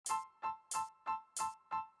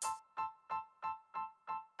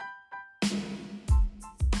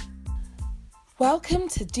Welcome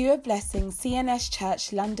to Do a Blessing CNS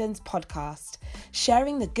Church London's podcast,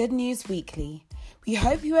 sharing the good news weekly. We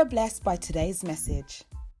hope you are blessed by today's message.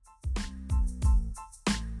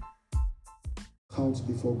 Count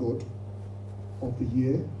before God of the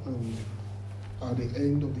year, and at the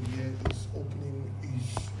end of the year, this opening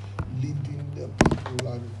is leading the people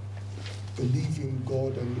and believing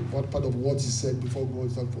God, and what part of what He said before God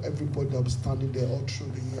is that for everybody that will be standing there all through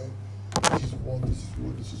the year, this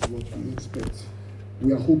is what we expect.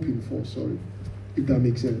 We are hoping for, if that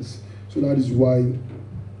makes sense. So that is why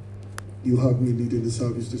you have me leading the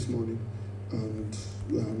service this morning. And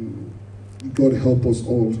God help us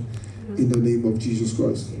all in the name of Jesus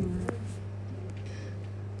Christ.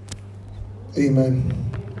 Amen.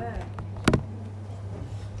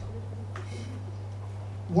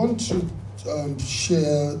 I want to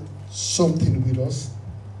share something with us.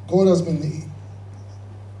 God has been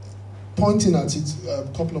pointing at it a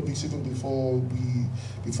couple of weeks even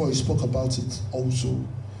before he spoke about it also,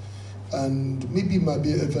 and maybe it might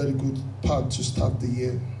be a very good part to start the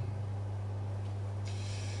year.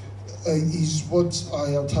 Is what I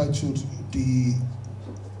have titled the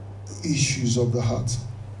issues of the heart.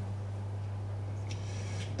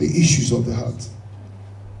 The issues of the heart.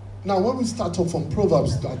 Now, when we start off from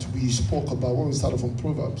Proverbs that we spoke about,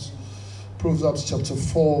 Proverbs chapter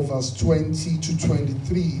 4, verse 20 to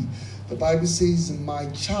 23, the Bible says, "My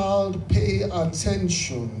child, pay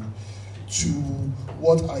attention to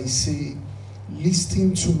what I say.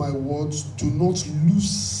 Listen to my words. Do not lose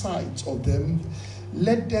sight of them.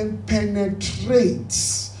 Let them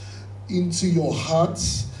penetrate into your heart."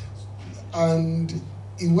 And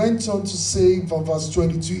he went on to say, from verse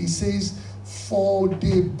 22, he says, "For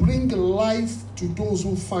they bring life to those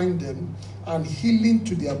who find them and healing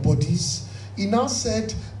to their bodies." He now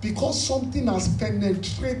said, because something has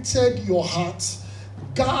penetrated your heart,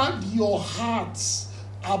 guard your heart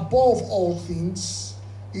above all things.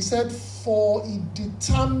 He said, for it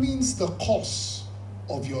determines the course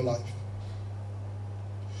of your life.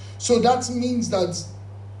 So that means that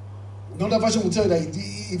another version will tell you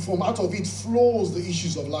that from out of it flows the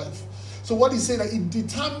issues of life. So what he said, that it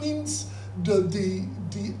determines the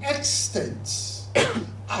extent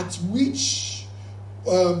at which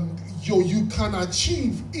you can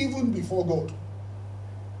achieve even before God.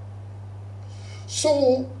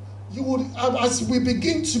 So you would, as we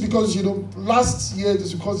begin to, because last year,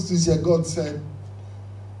 just because this year, God said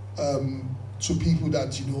to people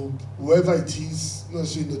that whoever it is, not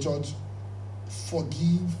necessarily in the church,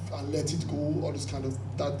 forgive and let it go. All this kind of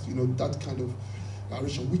that kind of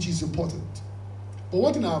narration, which is important. But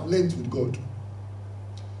one thing I have learned with God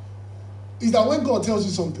is that when God tells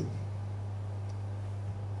you something,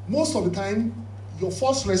 most of the time, your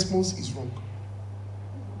first response is wrong.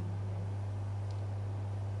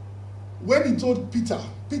 When he told Peter,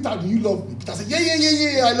 do you love me? Peter said,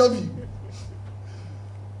 yeah, I love you.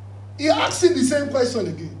 He asked him the same question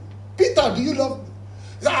again. Peter, do you love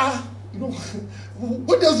me?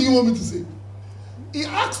 What else do you want me to say? He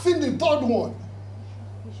asked him the third one.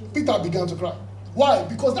 Peter began to cry. Why?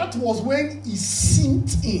 Because that was when he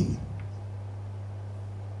sinked in.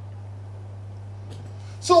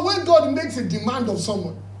 So when God makes a demand of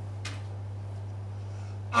someone,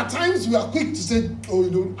 at times we are quick to say,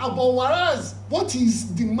 but whereas what he's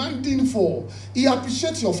demanding for, he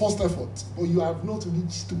appreciates your first effort, but you have not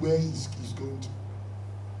reached where he's going to.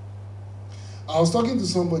 I was talking to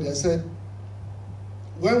somebody, I said,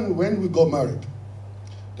 when we got married,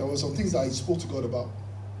 there were some things that I spoke to God about.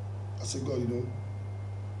 I said, God,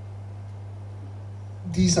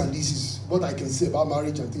 this and this is what I can say about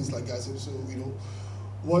marriage and things like that. I said, so,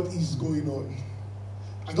 what is going on?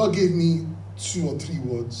 And God gave me 2 or 3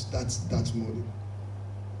 words that morning.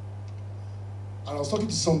 And I was talking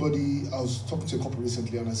to somebody, I was talking to a couple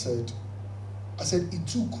recently, and I said, it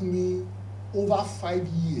took me over 5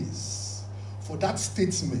 years for that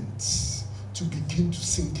statement to begin to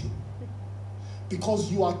sink in.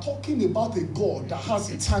 Because you are talking about a God that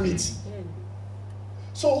has eternity.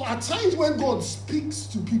 So at times when God speaks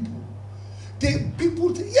to people,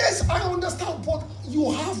 yes, I understand, but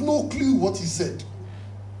you have no clue what he said.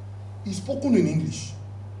 He's spoken in English.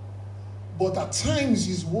 But at times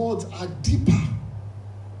his words are deeper.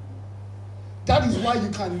 That is why you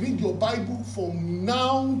can read your Bible from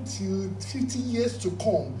now till 50 years to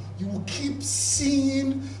come. You will keep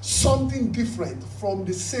seeing something different from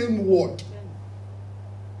the same word.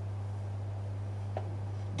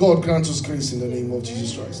 God grant us grace in the name of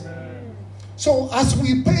Jesus Christ. So as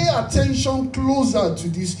we pay attention closer to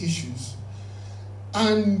these issues,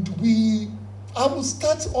 and we I will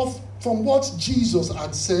start off from what Jesus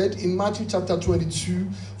had said in Matthew chapter 22,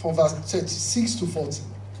 from verse 36 to 40.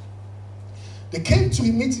 They came to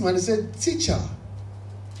meet him and they said, "Teacher,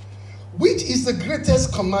 which is the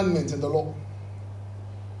greatest commandment in the law?"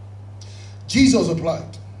 Jesus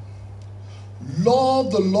replied,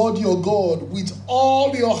 "Love the Lord your God with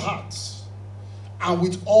all your heart, and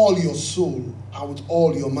with all your soul, and with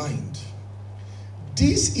all your mind.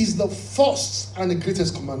 This is the first and the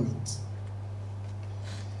greatest commandment.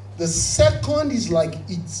 The second is like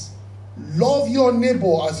it. Love your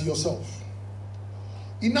neighbor as yourself."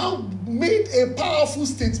 He now made a powerful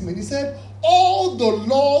statement. He said, all the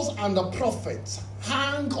laws and the prophets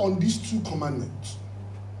hang on these two commandments.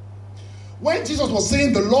 When Jesus was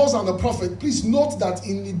saying the laws and the prophets, please note that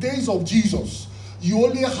in the days of Jesus, you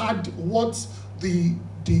only had what the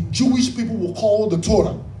Jewish people will call the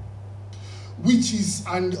Torah, which is,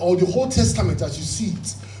 or the Old Testament as you see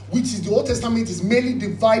it, which is, the Old Testament is mainly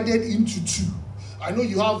divided into two. I know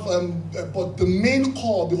you have, but the main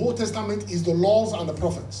core of the Old Testament is the laws and the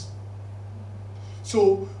prophets.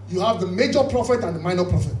 So you have the major prophet and the minor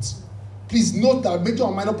prophet. Please note that major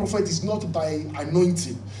and minor prophet is not by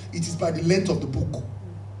anointing. It is by the length of the book.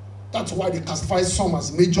 That's why they classify some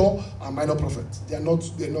as major and minor prophets. They're not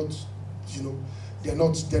regarded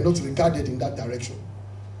in that direction.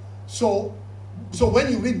 So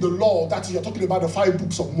when you read the law, that is, you're talking about the 5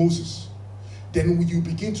 books of Moses. Then you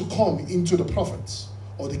begin to come into the prophets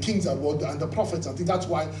or the kings and the prophets. I think that's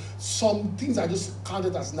why some things are just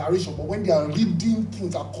counted as narration. But when they are reading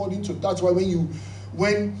things according to, that's why when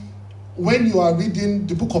you are reading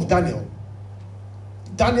the book of Daniel,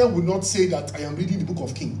 Daniel will not say that I am reading the book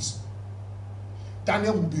of Kings.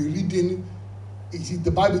 Daniel will be reading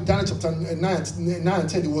the Bible, Daniel chapter 9 and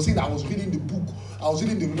 10. He was saying I was reading the book. I was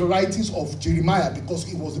reading the writings of Jeremiah because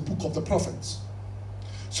it was the book of the prophets.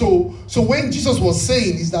 So when Jesus was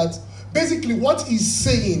saying is that basically what he's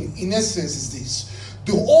saying in essence is this: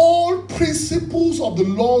 the whole principles of the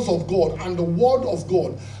laws of God and the word of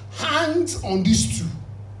God hangs on these two.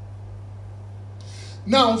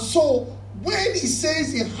 Now, so when he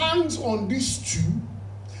says he hangs on these two,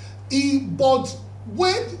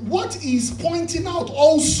 what he's pointing out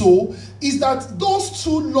also is that those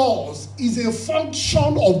two laws is a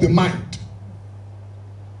function of the mind.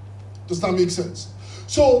 Does that make sense?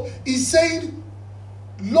 So he's saying,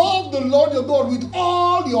 love the Lord your God with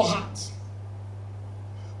all your heart,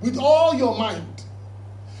 with all your mind.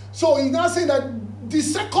 So he's now saying that the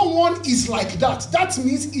second one is like that. That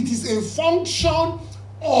means it is a function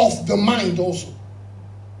of the mind also.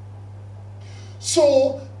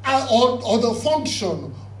 So, or the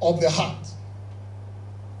function of the heart.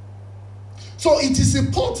 So it is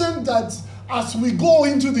important that as we go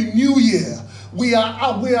into the new year, we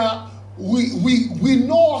know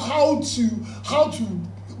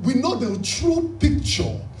we know the true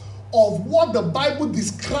picture of what the Bible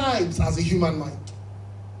describes as a human mind.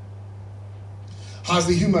 As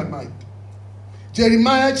a human mind.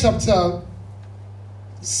 Jeremiah chapter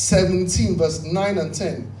 17 verse 9 and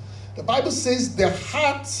 10. The Bible says the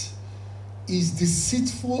heart is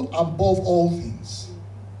deceitful above all things.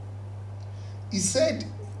 He said,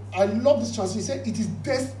 I love this translation, he said it is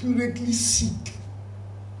desperately sick.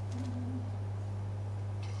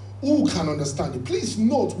 Who can understand it? Please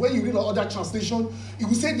note, when you read other translation, it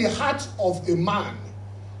will say the heart of a man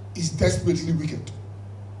is desperately wicked.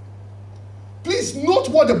 Please note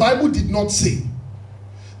what the Bible did not say.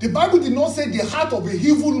 The Bible did not say the heart of a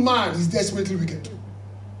evil man is desperately wicked.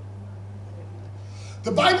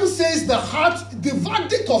 The Bible says the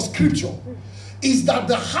verdict of Scripture is that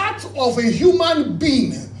the heart of a human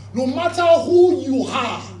being, no matter who you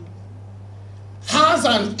are, has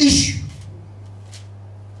an issue.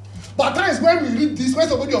 But at times when we read this, when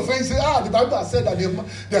somebody offends, say, the Bible has said that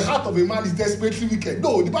the heart of a man is desperately wicked.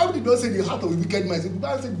 No, the Bible did not say the heart of a wicked man. The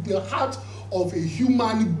Bible said the heart of a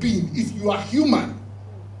human being. If you are human,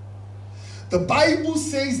 the Bible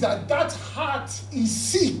says that that heart is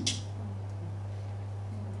sick.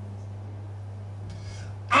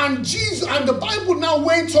 And the Bible now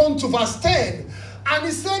went on to verse 10, and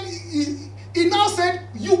he said, he now said,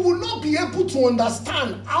 you will not be able to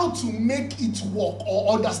understand how to make it work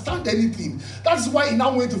or understand anything. That's why he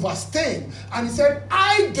now went to verse 10, and he said,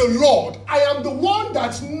 I, the Lord, I am the one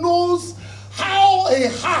that knows how a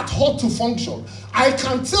heart ought to function. I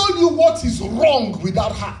can tell you what is wrong with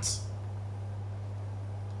that heart.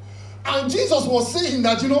 And Jesus was saying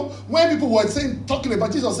that, when people were talking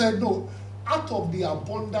about, Jesus said, no, out of the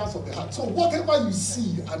abundance of the heart. So whatever you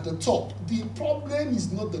see at the top, the problem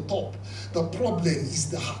is not the top. The problem is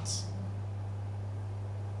the heart.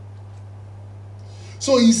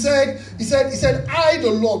 So he said, I, the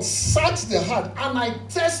Lord, search the heart and I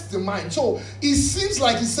test the mind. So it seems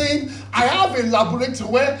like he's saying, I have a laboratory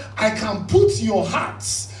where I can put your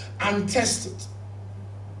hearts and test it.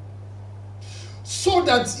 So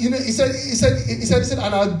that, he said,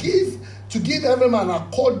 and I'll give every man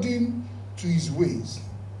according to his ways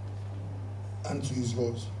and to his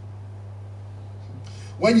laws.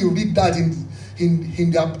 When you read that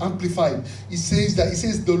in the Amplified, it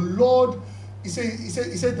says the Lord, he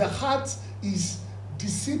said the heart is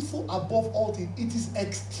deceitful above all things. It is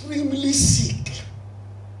extremely sick.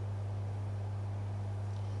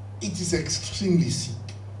 It is extremely sick.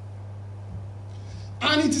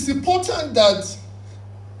 And it is important that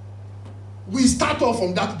we start off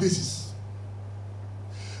from that basis.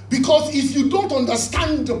 Because if you don't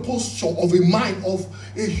understand the posture of a mind, of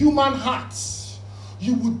a human heart,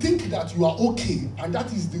 you would think that you are okay, and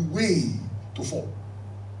that is the way to fall.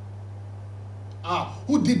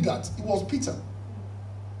 Who did that? It was Peter.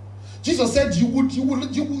 Jesus said, "You would deny me."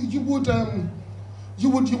 You get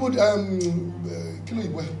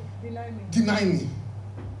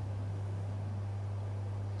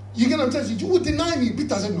what I'm telling you? You would deny me.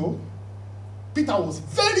 Peter said, "No." Peter was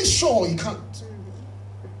very sure he can't.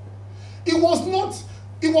 It was not.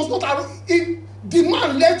 The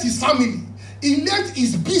man left his family. He left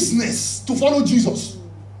his business to follow Jesus.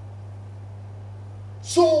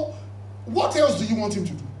 So, what else do you want him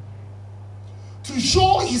to do? To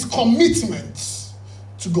show his commitment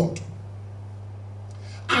to God.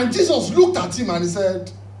 And Jesus looked at him and he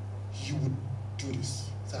said, "You would do this."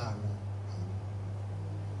 He said, "No.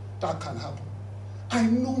 That can't happen. I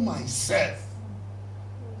know myself."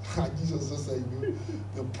 And Jesus just said,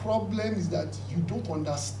 the problem is that you don't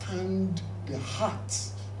understand the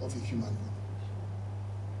heart of a human being.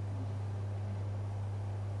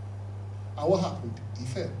 And what happened? He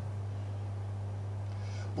fell.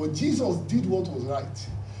 But Jesus did what was right.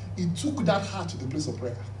 He took that heart to the place of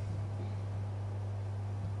prayer.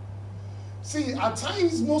 See, at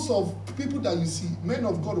times, most of people that you see, men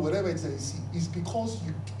of God, whatever it is that you see, is because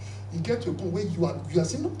you get to a point where you are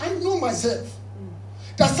saying, "No, I know myself.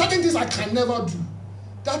 There are certain things I can never do."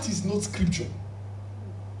 That is not scripture.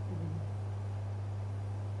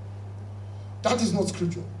 That is not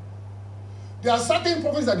scripture. There are certain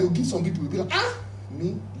prophets that they will give some people, will be like,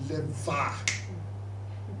 me, never.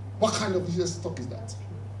 What kind of religious talk is that?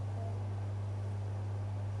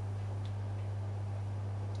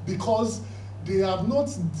 Because they have not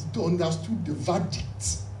understood the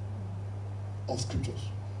verdict of scriptures.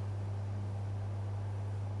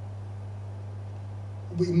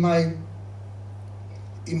 In my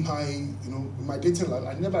dating life,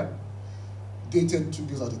 I never dated 2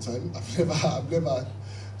 girls at a time. I've never.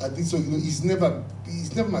 I think so. It's never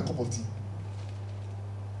my cup of tea.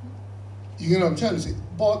 You know what I'm trying to say?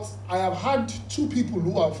 But I have had 2 people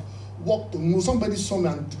who have walked. Somebody saw me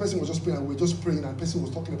and the person was just praying, and we were just praying, and the person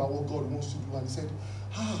was talking about what God wants to do, and he said,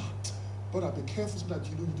 "But I'll be careful so that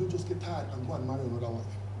you don't just get tired and go and marry another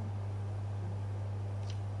wife."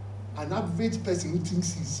 An average person who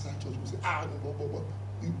thinks he's righteous will say,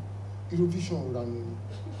 no. Vision around.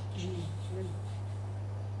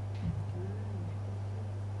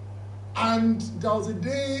 And there was a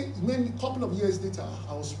day, maybe a couple of years later,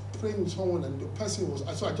 I was praying with someone, and the person was,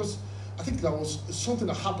 I think there was something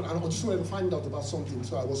that happened, and I just wanted to find out about something.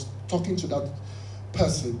 So I was talking to that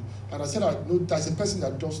person, and I said, I know there's a person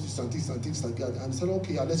that does this and this and things like that. And he said,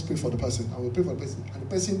 "Okay, let's pray for the person." And we pray for the person. And the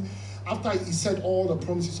person, after he said all the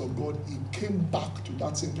promises of God, he came back to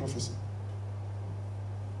that same prophecy.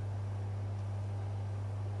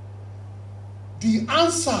 The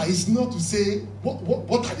answer is not to say,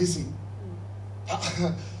 what are they saying?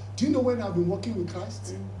 Do you know when I've been working with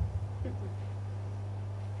Christ?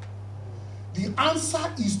 The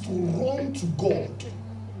answer is to run to God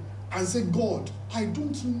and say, "God, I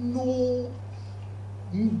don't know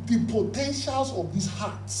the potentials of these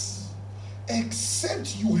hearts.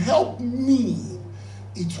 Except you help me,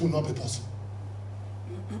 it will not be possible."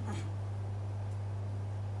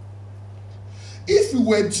 If it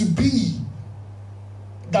were to be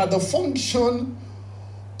that the function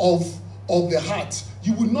of the heart,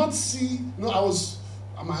 you would not see.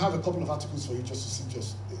 I might have a couple of articles for you just to see.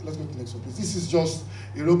 Let's go to the next one, please. This is just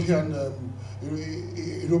European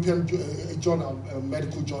journal,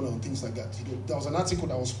 medical journal, and things like that. There was an article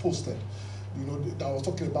that was posted, that was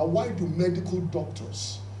talking about why do medical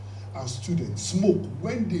doctors and students smoke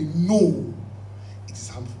when they know it is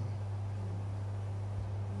harmful.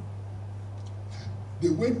 They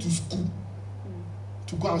went to school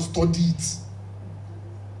to go and study it.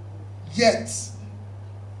 Yet,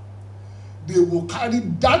 they will carry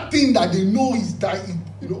that thing that they know is dying.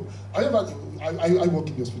 You know, I work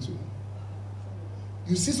in the hospital.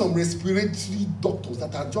 You see some respiratory doctors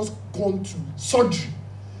that have just gone to surgery,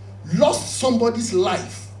 lost somebody's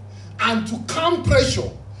life, and to calm pressure,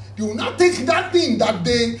 they will not take that thing that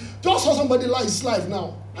they just saw somebody lose life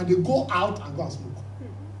now, and they go out and go and smoke.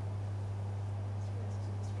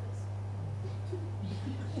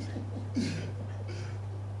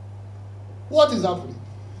 What is happening?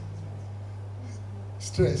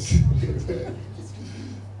 Stress.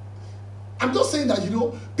 I'm just saying that, you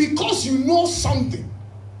know, because you know something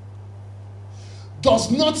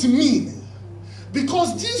does not mean,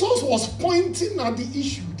 because Jesus was pointing at the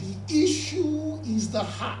issue is the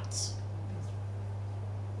heart.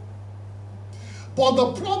 But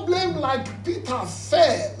the problem, like Peter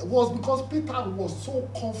fell, was because Peter was so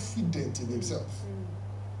confident in himself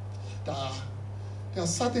that there are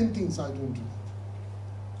certain things I don't do.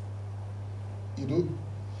 You know,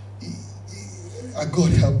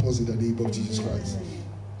 God help us in the name of Jesus Christ.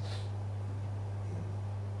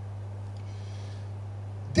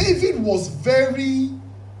 David was very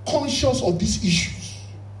conscious of these issues.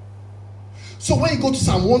 So when you go to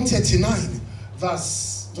Psalm 139,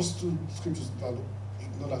 verse, just two scriptures,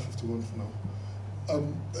 ignore that 51 for now.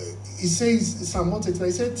 It says, Psalm 139,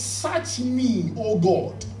 it said, "Search me, O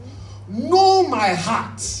God, know my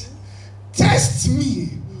heart, test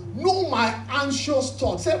me, know my anxious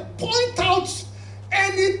thoughts." Say, point out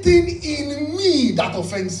anything in me that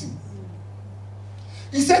offends you.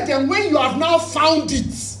 He said, then when you have now found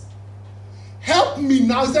it, help me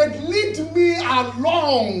now. He said, lead me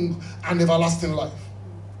along an everlasting life.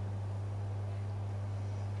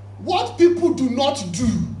 What people do not do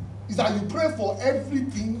is that you pray for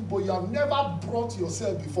everything, but you have never brought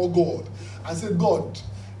yourself before God and said, God,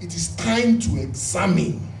 it is time to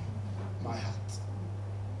examine my heart.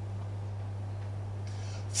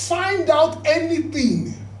 Find out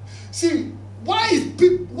anything. See, why is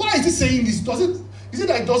he saying this? Is it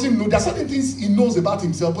that he doesn't know? There are certain things he knows about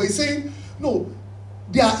himself, but he's saying, no,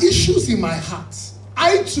 there are issues in my heart.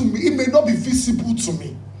 It may not be visible to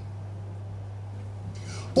me.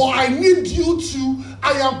 But I need you to,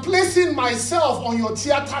 I am placing myself on your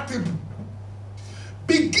theater table.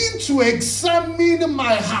 Begin to examine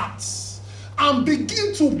my heart and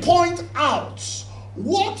begin to point out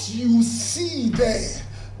what you see there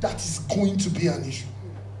that is going to be an issue.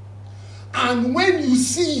 And when you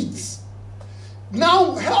see it,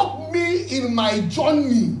 now help me in my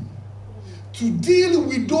journey to deal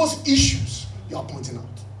with those issues you are pointing out.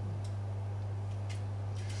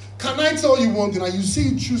 Can I tell you one thing? And you see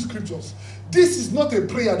it through scriptures. This is not a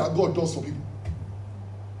prayer that God does for people.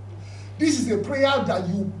 This is a prayer that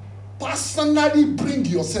you personally bring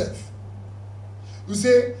yourself. You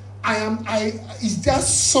say, is there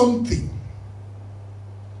something?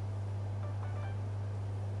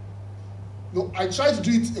 No, I try to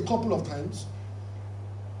do it a couple of times.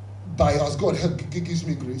 As God gives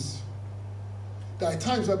me grace. There are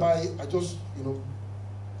times whereby I just,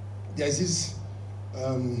 there's this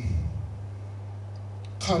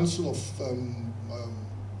council of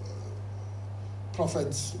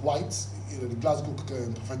prophets, White, the Glasgow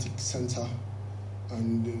Prophetic Center,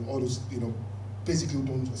 and all those, basically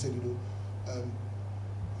don't say,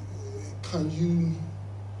 can you,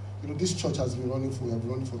 this church has been running for 2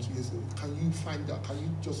 years. Can you find out? Can you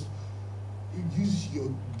just use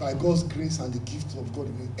by God's grace and the gift of God,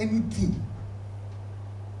 anything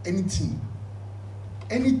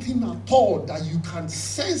at all that you can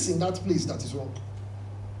sense in that place that is wrong.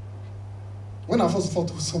 When I first talked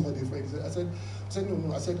to somebody, I said,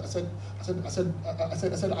 no. I said,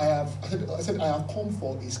 I have come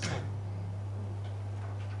for his kind.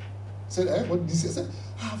 I said, what did he say? I said,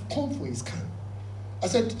 I have come for his kind. I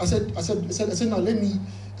said, now let me.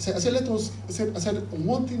 I said,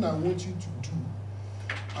 one thing I want you to do,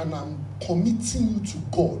 and I'm committing you to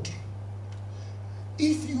God.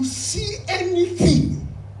 If you see anything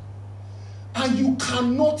and you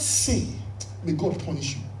cannot say, may God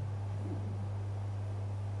punish you.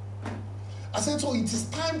 I said, so it is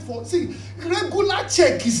time for, regular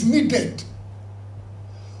check is needed.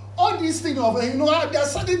 All these things of, there are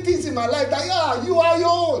certain things in my life that, you are your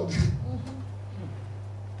own.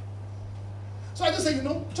 So I just say,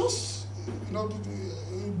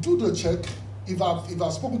 do the check. If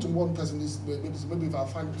I've spoken to one person, maybe if I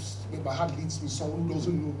find, maybe my heart leads me someone who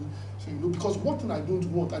doesn't know me. So, because one thing I don't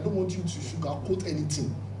want you to sugarcoat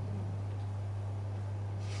anything.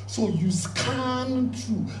 So you scan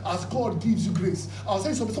through as God gives you grace. I was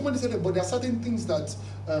saying somebody said that, but there are certain things that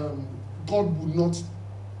God will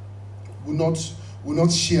will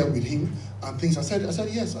not share with him and things. I said,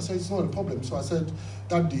 yes. I said, it's not a problem. So I said,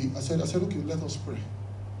 that day, I said, okay, let us pray.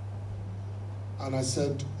 And I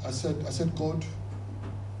said, God,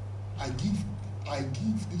 I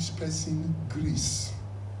give this person grace.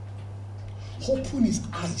 Open his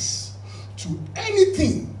eyes to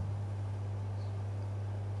anything.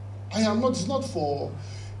 It's not for,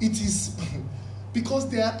 it is because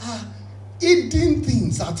there are hidden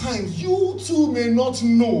things at times you too may not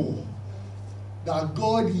know that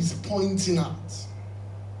God is pointing out.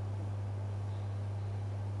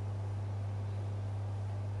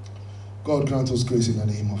 God grant us grace in the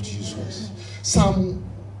name of Jesus Christ. Some,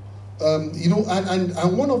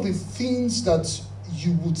 and one of the things that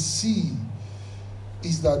you would see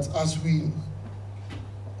is that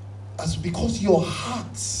because your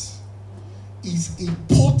heart is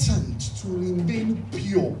important to remain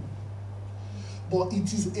pure, but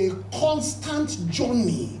it is a constant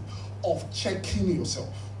journey of checking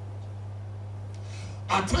yourself.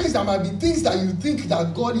 At times there might be things that you think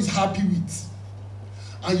that God is happy with,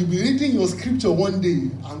 and you'll be reading your scripture one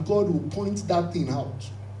day and God will point that thing out.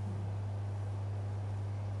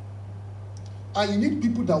 And you need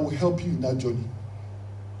people that will help you in that journey.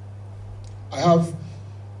 I have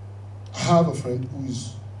a friend who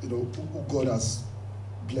is, who God has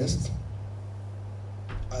blessed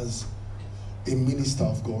as a minister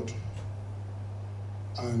of God,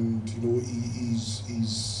 and he's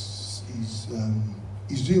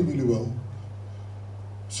doing really well.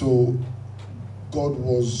 So God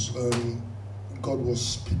was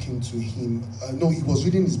speaking to him. He was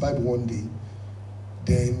reading his Bible one day.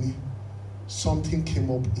 Then something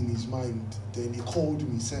came up in his mind. Then he called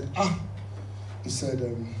me. He said, I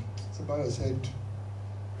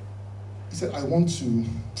want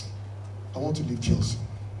to leave Chelsea.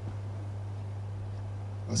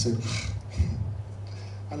 I said,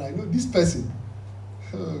 and I know this person.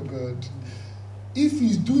 Oh God! If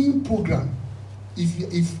he's doing program,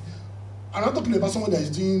 if I'm not talking about someone that is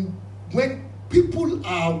doing, when people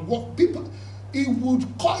are he will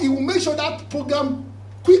make sure that program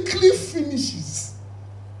quickly finishes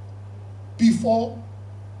before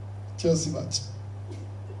Chelsea match.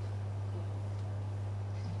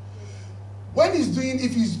 When he's doing,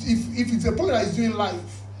 if it's a program that he's doing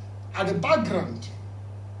live, at the background,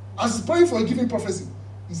 as he's praying for a given prophecy,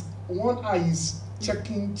 his one eye is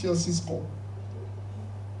checking Chelsea's score.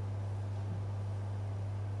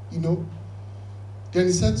 Then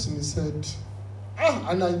he said to me,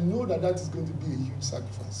 and I know that is going to be a huge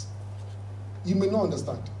sacrifice. You may not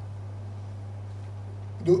understand.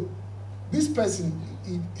 This person,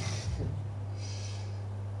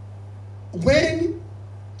 when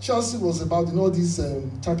Chelsea was about, this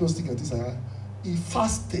Champions League and this, he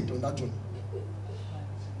fasted on that journey.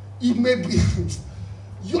 It may be,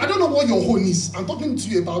 I don't know what your own is. I'm talking to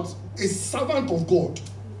you about a servant of God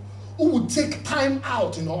who would take time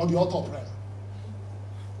out, on the altar of prayer.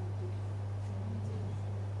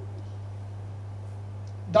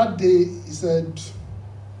 That day, he said,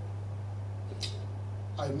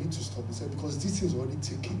 I need to stop. He said, because this is already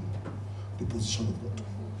taking the position of God.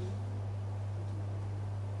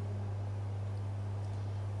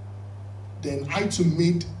 Then I too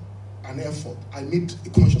made an effort. I made a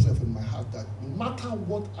conscious effort in my heart that no matter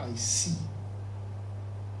what I see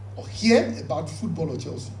or hear about football or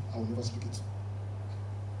Chelsea, I will never speak it.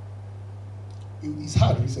 It's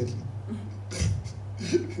hard recently.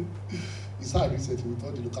 It's hard recently with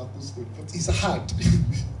all the Lukaku story, but it's hard.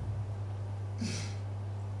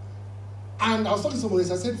 And I was talking to somebody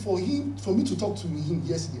else. I said, for me to talk to him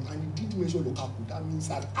yesterday, and he did mention Lukaku, that means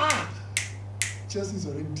that Chelsea is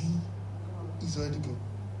already gone.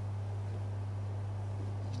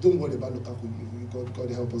 Don't worry about Lukaku. God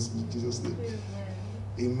help us in Jesus' name.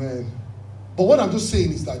 Amen. But what I'm just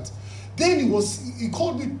saying is that then he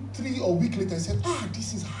called me 3 or a week later and said,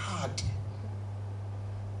 this is hard.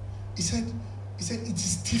 He said, it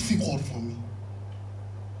is difficult for me.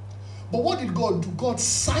 But what did God do? God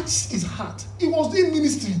searched his heart. He was doing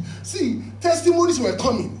ministry. See, testimonies were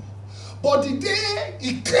coming. But the day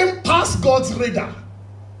he came past God's radar,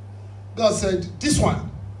 God said, this one.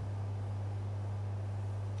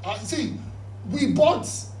 See, we bought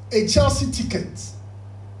a Chelsea ticket.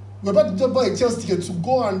 We were about to buy a Chelsea ticket to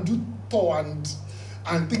go and do tour and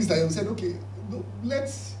things like that. We said, okay, no,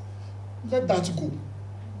 let that go.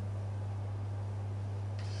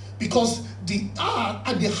 Because the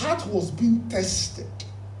heart was being tested.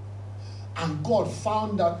 And God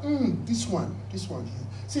found that, this one here.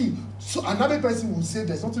 See, so another person would say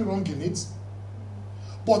there's nothing wrong in it.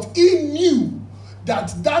 But he knew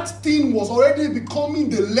that that thing was already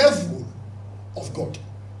becoming the level of God.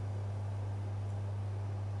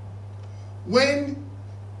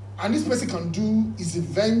 and this person can do his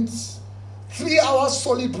events, 3 hours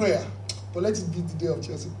solid prayer, but let it be the day of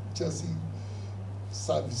Chelsea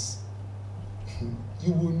service.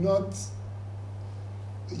 You will not,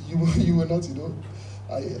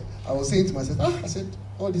 I was saying to myself, I said,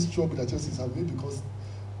 all this trouble that Chelsea have made because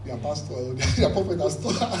their pastor, their prophet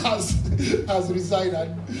has resigned,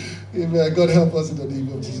 and God help us in the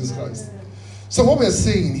name of Jesus Christ. So what we're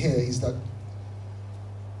saying here is that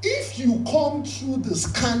if you come through the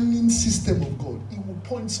scanning system of God, it will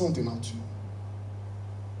point something out to you.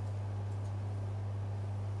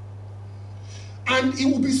 And it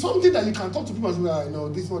will be something that you can talk to people and say, no,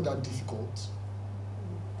 this is not that difficult.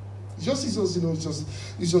 It's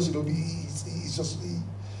just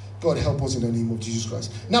God help us in the name of Jesus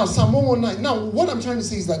Christ. Now, Psalm 119. Now, what I'm trying to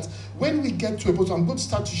say is that when we get to a point, I'm going to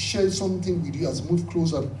start to share something with you as we move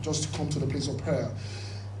closer just to come to the place of prayer.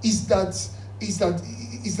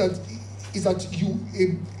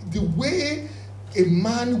 The way a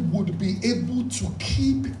man would be able to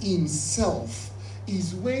keep himself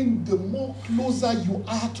is when the more closer you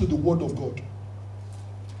are to the Word of God.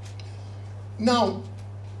 Now,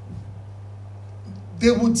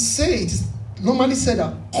 they would say, it is normally said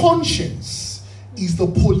that conscience is the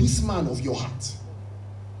policeman of your heart.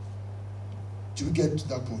 Do you get to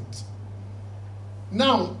that point?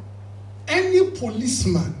 Now, any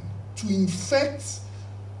policeman to infect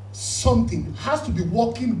something has to be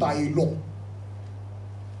working by a law.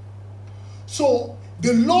 So,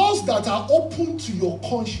 the laws that are open to your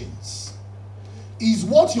conscience is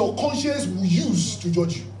what your conscience will use to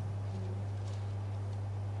judge you.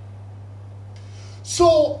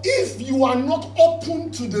 So if you are not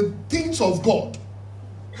open to the things of God,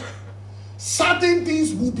 certain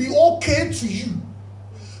things will be okay to you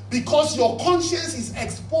because your conscience is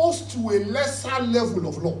exposed to a lesser level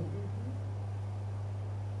of law.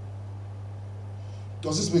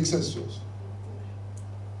 Does this make sense to us?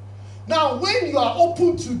 Now, when you are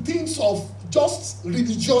open to things of just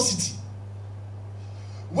religiosity,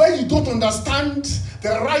 where you don't understand the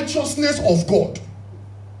righteousness of God,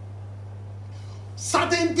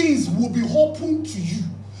 certain things will be open to you,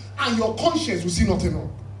 and your conscience will see nothing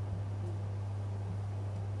wrong.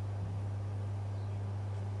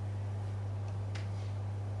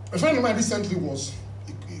 A friend of mine recently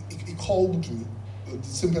he called me, the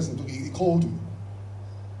same person, he called me.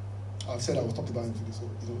 I said I was talking about him today, so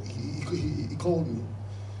he called me,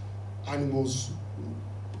 and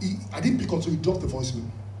I didn't pick up, so he dropped the voicemail.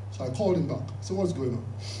 So I called him back. So what's going on?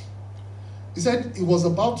 He said he was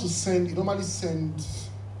about to send. He normally sends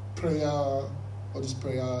prayer, all this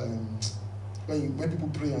prayer, when people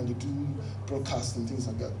pray and they do broadcasts and things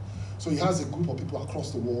like that. So he has a group of people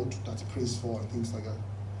across the world that he prays for and things like that.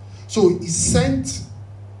 So he sent.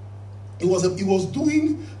 He was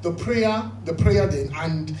doing the prayer then,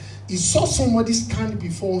 and he saw somebody stand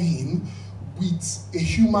before him with a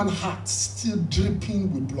human heart still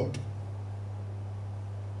dripping with blood.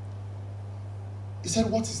 He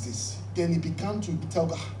said, "What is this?" Then he began to tell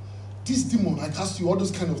God, "This demon, I cast you," all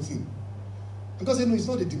those kind of thing. And God said, "No, it's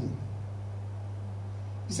not a demon."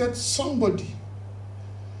 He said, "Somebody."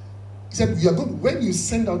 He said, "You are going, when you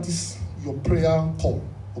send out your prayer call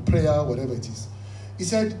or prayer, whatever it is." He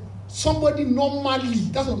said, somebody normally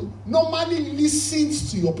listens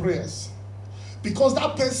to your prayers because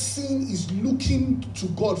that person is looking to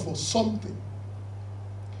God for something.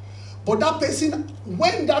 But that person,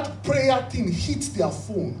 when that prayer thing hits their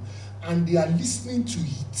phone and they are listening to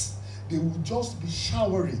it, they will just be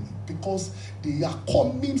showering because they are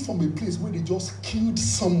coming from a place where they just killed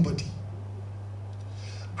somebody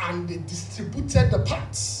and they distributed the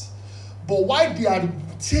parts. But while they are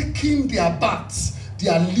taking their baths, they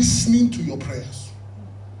are listening to your prayers.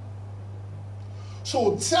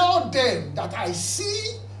 So tell them that I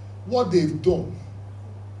see what they've done,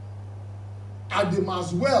 and they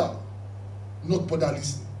must well not bother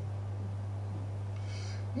listening.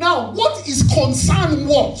 Now, what his concern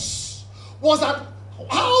was that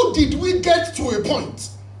how did we get to a point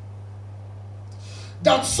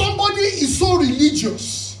that somebody is so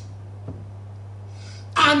religious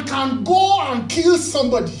and can go and kill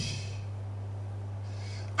somebody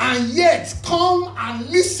and yet come and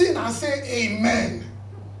listen and say amen?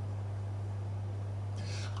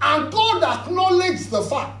 And God acknowledged the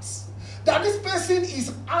fact that this person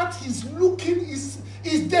is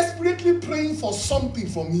desperately praying for something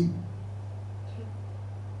from him.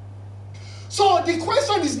 So the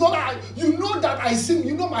question is not, you know that I sing,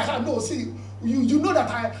 you know my heart. No, see, you know that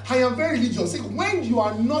I am very religious. See, when you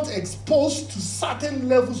are not exposed to certain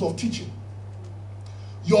levels of teaching,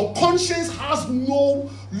 Your conscience has no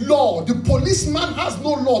law. The policeman has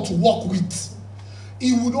no law to work with.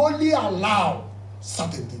 He would only allow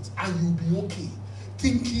certain things, and you'll be okay,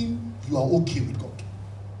 thinking you are okay with God.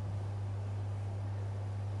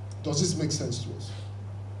 Does this make sense to us?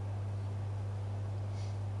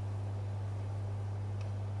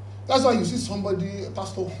 That's why you see somebody, a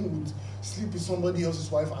pastor who would sleep with somebody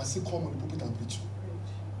else's wife and still come on the pulpit and preach.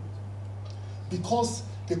 Because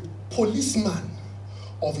the policeman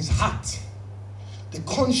of his heart, the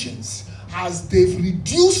conscience, as they've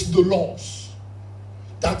reduced the laws,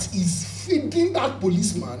 that is feeding that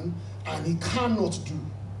policeman, and he cannot do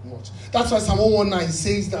much. That's why Psalm 119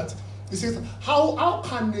 says that. He says, how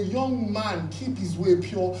can a young man keep his way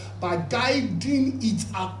pure? By guiding it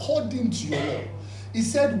according to your law. He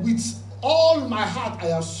said, with all my heart I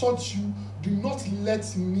have sought you. Do not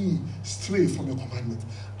let me stray from your commandment.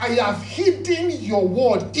 I have hidden your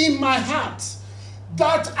word in my heart,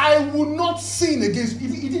 that I will not sin against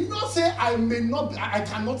you. He did not say I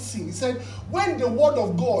cannot sin. He said, when the word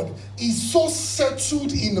of God is so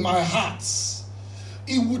settled in my heart,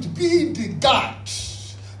 it would be the guard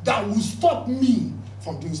that will stop me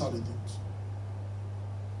from doing certain things.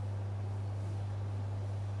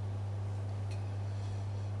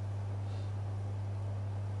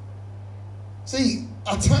 See,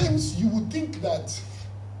 at times you would think that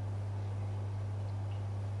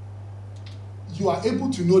you are able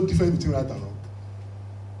to know the difference between right and wrong.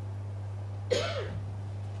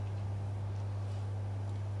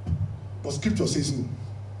 But scripture says no.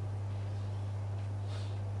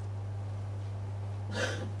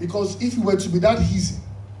 Because if it were to be that easy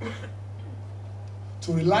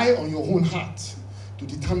to rely on your own heart to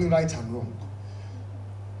determine right and wrong,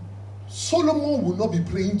 Solomon will not be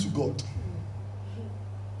praying to God.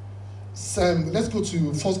 Let's go to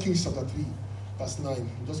 1 Kings chapter 3, verse 9.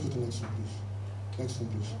 Just go to the next one, please. Next one,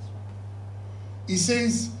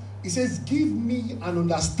 please. He says, give me an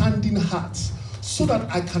understanding heart so that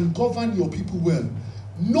I can govern your people well.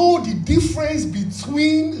 Know the difference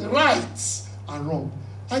between right and wrong.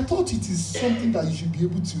 I thought it is something that you should be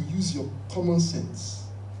able to use your common sense.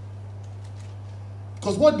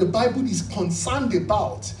 Because what the Bible is concerned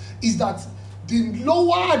about is that the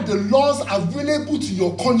lower the laws available to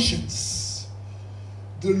your conscience,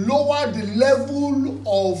 the lower the level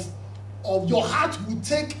of your heart will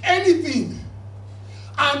take anything,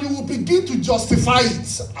 and you will begin to justify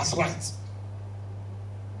it as right.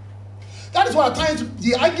 That is why at times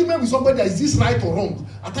the argument with somebody that is this right or wrong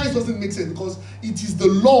at times doesn't make sense, because it is the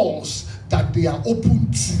laws that they are open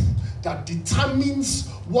to that determines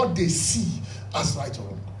what they see as right or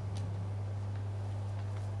wrong.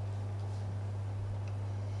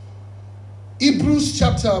 Hebrews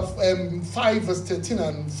chapter 5 verse 13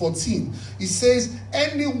 and 14, it says,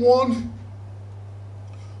 anyone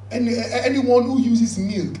who uses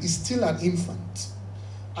milk is still an infant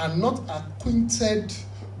and not acquainted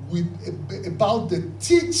with the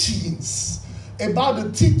teachings about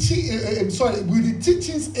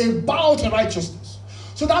righteousness.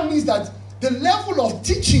 So that means that the level of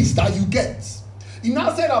teachings that you get, he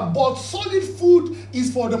now said that, but solid food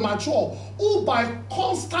is for the mature, who by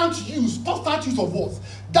constant use of what?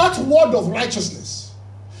 That word of righteousness.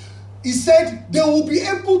 He said they will be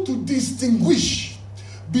able to distinguish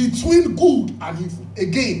between good and evil.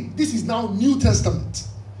 Again, this is now New Testament.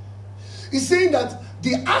 He's saying that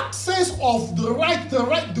the access of the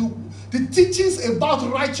teachings about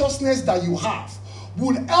righteousness that you have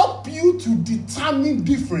will help you to determine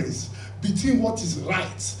difference between what is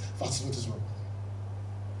right versus what is wrong.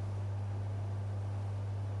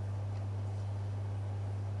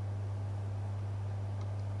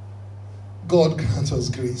 God grant us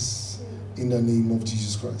grace in the name of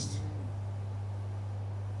Jesus Christ.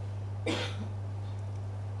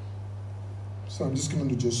 So I'm just going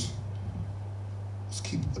to just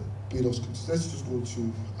skip a bit of scripture. Let's just go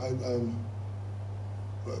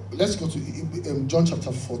to John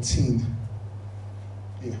chapter 14.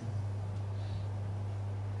 Yeah.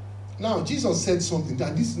 Now Jesus said something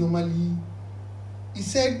that this normally, he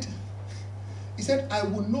said, I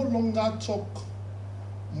will no longer talk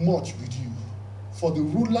much with you, for the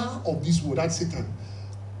ruler of this world, that's Satan,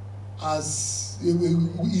 is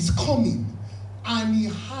coming, and he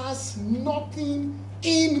has nothing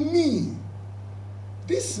in me.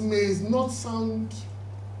 This may not sound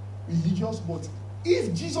religious, but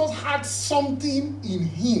if Jesus had something in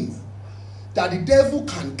him that the devil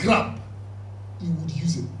can grab, he would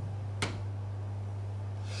use it.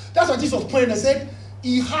 That's what Jesus pointed and said,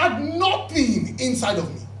 he had nothing inside of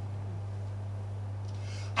me.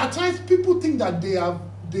 At times, people think that they are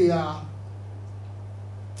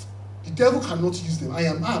The devil cannot use them.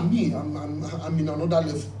 I'm in another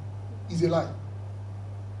level. It's a lie.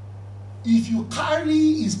 If you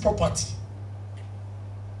carry his property,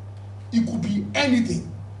 it could be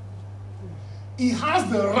anything. He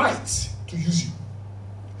has the right to use you.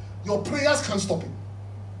 Your prayers can't stop him.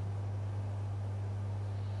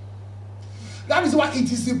 That is why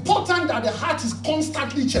it is important that the heart is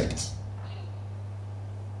constantly checked.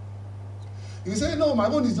 You say, no, my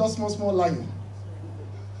own is just small lion.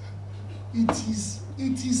 It is,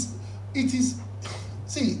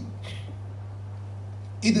 see,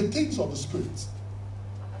 in the things of the Spirit,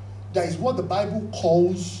 there is what the Bible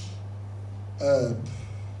calls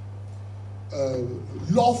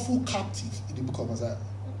lawful captive in the book of Isaiah.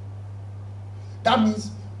 That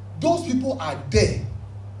means those people are there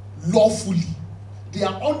lawfully. They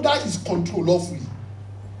are under his control lawfully.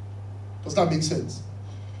 Does that make sense?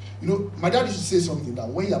 You know, my dad used to say something that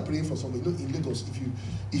when you are praying for somebody, you know, in Lagos,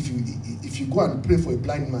 if you go and pray for a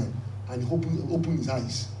blind man and open his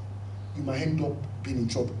eyes, you might end up being in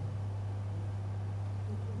trouble.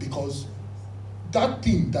 Because that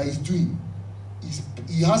thing that he's doing,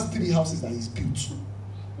 he has 3 houses that he's built.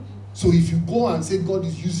 So if you go and say God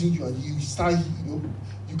is using you and you start,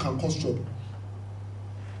 you can cause trouble.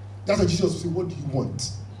 That's why Jesus will say, what do you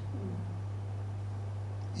want?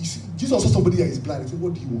 Jesus saw somebody that is blind. He said,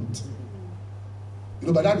 what do you want? You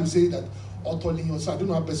know, but that will say that, Otoli, so I don't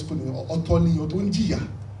know how best to put it, Otoli, Otonjia,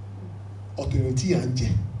 Otonoti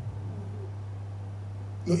Anje.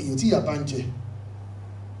 No, Ioti Abanje.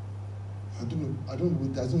 I don't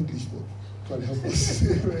know, there's no English word. God help us.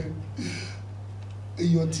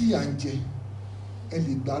 Ioti Anje,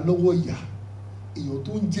 Eliba Lowo Ya,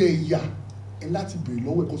 Iyotonje Ya, and that's be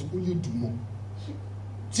lower because only do more.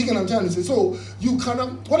 See what I'm trying to say? So you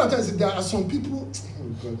cannot. What I'm trying to say, there are some people.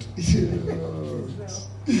 Oh God.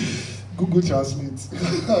 Google Translate.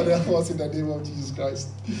 That was in the name of Jesus Christ.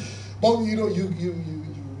 But you know, you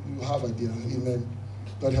have idea. Amen.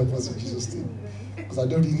 God help us in Jesus' name. Because I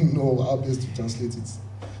don't even know how best to translate it.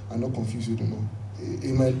 I'm not confused with them all.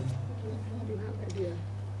 Amen.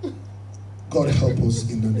 God help us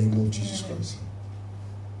in the name of Jesus Christ.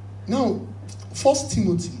 Now, 1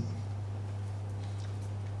 Timothy.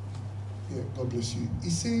 Yeah, God bless you.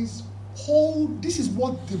 It says, this is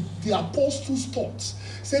what the apostles taught.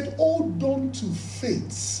 Said, hold on to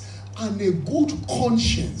faith and a good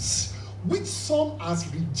conscience, which some has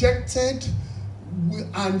rejected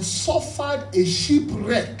and suffered a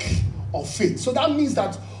shipwreck of faith. So that means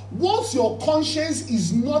that once your conscience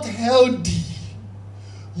is not healthy,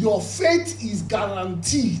 your faith is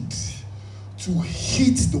guaranteed to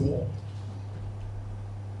hit the wall.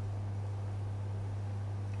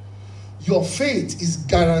 Your faith is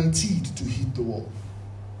guaranteed to hit the wall.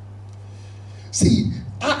 See,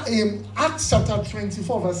 in Acts chapter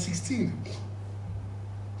 24, verse 16,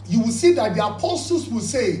 you will see that the apostles will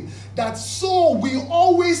say that so we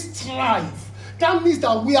always strive. That means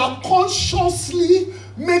that we are consciously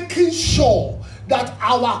making sure that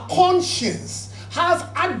our conscience has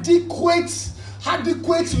adequate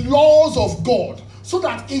laws of God so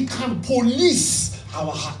that it can police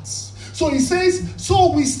our hearts. So he says,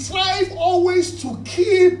 so we strive always to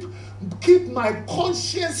keep my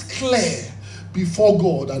conscience clear before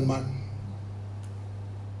God and man.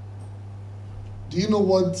 Do you know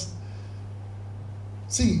what?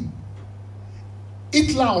 See,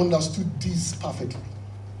 Hitler understood this perfectly.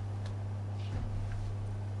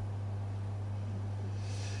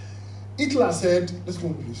 Hitler said, let's go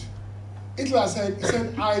on please. Hitler said, he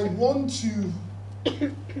said, I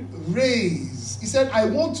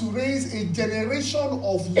want to raise a generation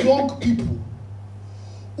of young people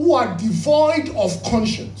who are devoid of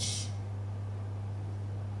conscience.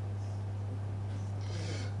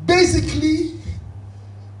 Basically,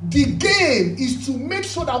 the game is to make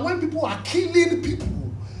sure that when people are killing people,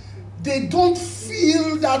 they don't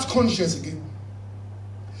feel that conscience again.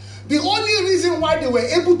 The only reason why they were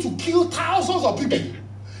able to kill thousands of people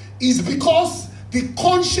is because the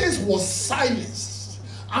conscience was silenced.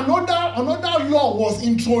 Another law was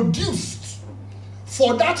introduced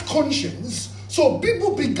for that conscience. So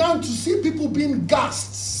people began to see people being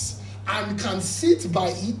gassed and can sit by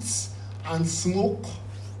it and smoke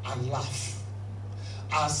and laugh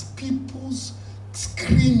as people's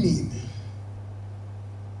screaming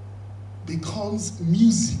becomes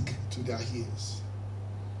music to their ears.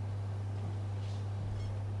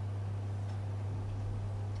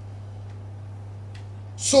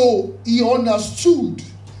 So he understood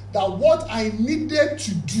that what I needed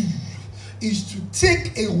to do is to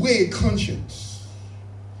take away conscience.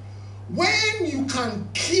 When you can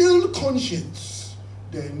kill conscience,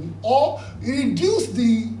 then, or reduce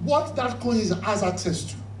what that conscience has access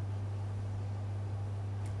to.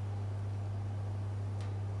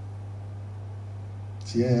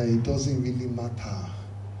 Yeah, it doesn't really matter.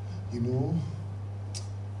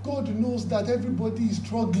 God knows that everybody is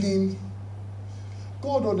struggling.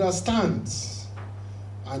 God understands.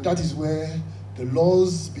 And that is where the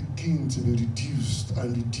laws begin to be reduced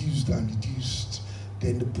and reduced and reduced.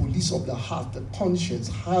 Then the police of the heart, the conscience,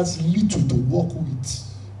 has little to work with.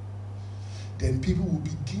 Then people will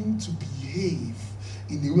begin to behave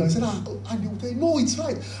in a way. I said, and they will say, no, it's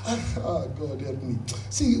right. God help me.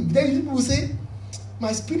 See, then people will say,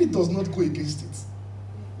 my spirit does not go against it.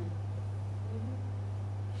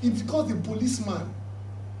 It's because the policeman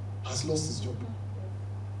has lost his job.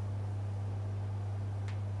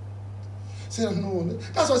 Say, no.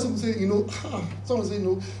 That's why some say, someone say,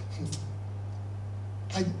 no.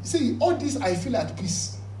 I say, all this, I feel at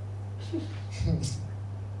peace.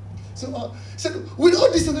 So, with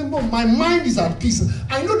all this, my mind is at peace.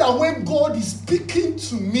 I know that when God is speaking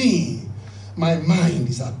to me, my mind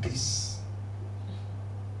is at peace.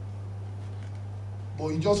 But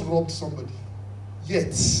you just robbed somebody.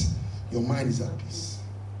 Yet, your mind is at peace.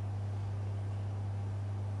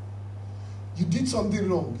 You did something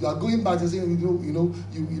wrong. You are going back and saying,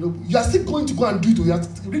 you are still going to go and do it. You are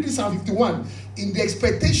reading Psalm 51 in the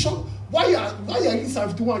expectation. Why you are reading Psalm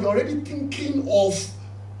 51? You are already thinking of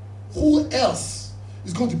who else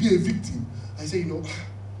is going to be a victim. I say,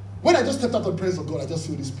 when I just stepped out of the presence of God, I just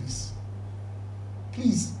feel this peace.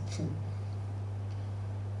 Please,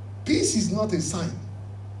 peace is not a sign.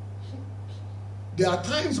 There are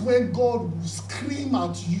times when God will scream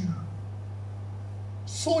at you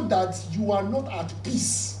so that you are not at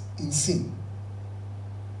peace in sin.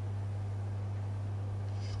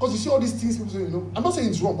 Because you see all these things people say, I'm not saying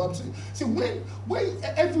it's wrong, but I'm saying, when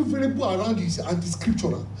every variable around you is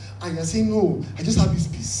anti-scriptural, and you're saying, no, I just have this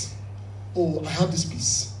peace. Oh, I have this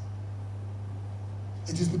peace.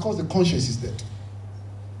 It is because the conscience is dead.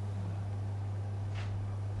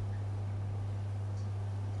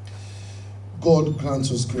 God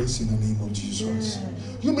grants us grace in the name of Jesus Christ.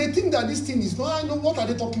 You may think that this thing is not, I know what are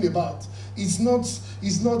they talking about? It's not,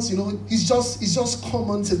 it's just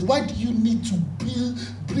common sense. Why do you need to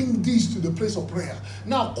bring this to the place of prayer?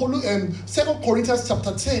 Now, 2 Corinthians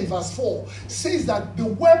chapter 10, verse 4 says that the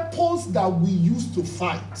weapons that we use to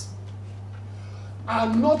fight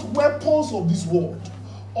are not weapons of this world.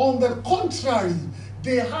 On the contrary,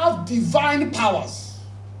 they have divine powers.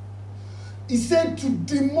 He said to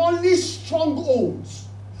demolish strongholds.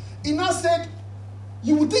 He now said,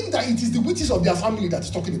 you would think that it is the witches of their family that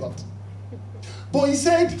he's talking about. But he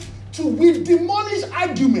said, we demolish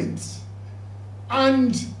arguments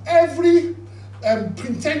and every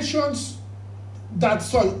pretensions that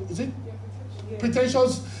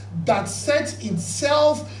set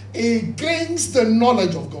itself against the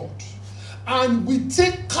knowledge of God. And we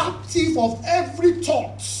take captive of every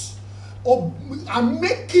thought and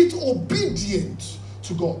make it obedient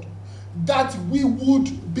to God, that we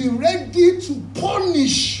would be ready to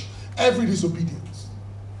punish every disobedience.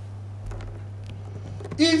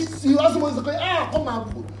 If you ask someone to say, come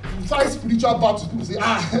and fight spiritual battles, people say,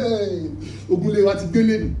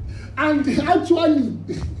 and actually,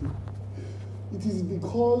 it is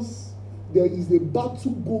because there is a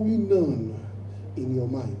battle going on in your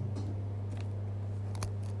mind.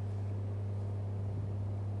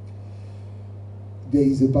 There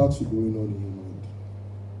is a battle going on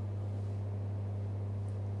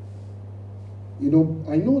in your mind.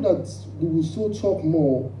 I know that we will still talk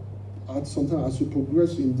more at some time as we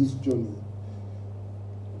progress in this journey.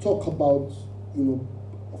 Talk about,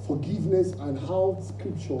 forgiveness and how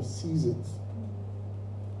Scripture sees it.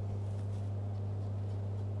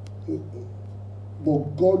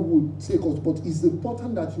 But God will take us. But it's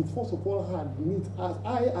important that you first of all admit, as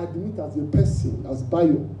I admit as a person, as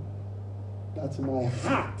Bayo, that my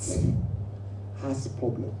heart has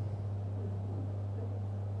problem.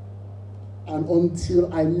 And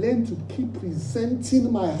until I learn to keep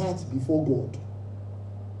presenting my heart before God.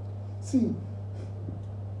 See,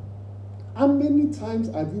 how many times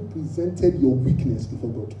have you presented your weakness before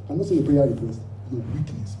God? I'm not saying a prayer request, your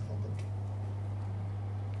weakness before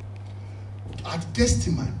God. At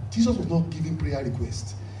Gethsemane, Jesus was not giving prayer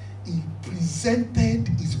requests. He presented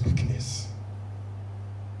his weakness.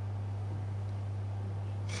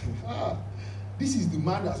 This is the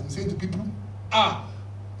man that's been saying to people,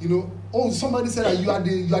 somebody said that you are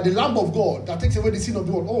the Lamb of God that takes away the sin of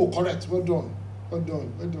the world. Oh, correct. Well done.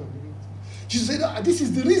 Jesus said, this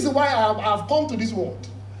is the reason why I have come to this world.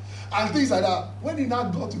 And things like that. When he now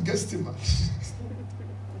got to Gethsemane,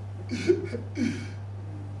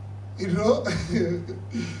 You know,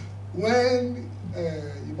 when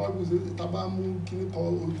the Bible says, Tabamu,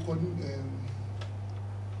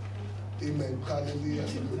 amen, hallelujah.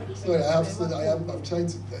 Sorry, I'm trying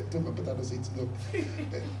to do my better to say it. No.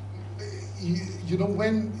 You know,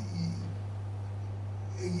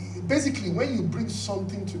 basically, when you bring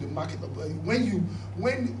something to the market, the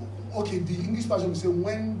English version will say,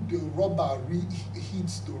 when the rubber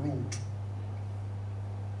hits the road,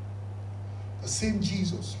 the same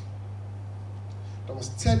Jesus that was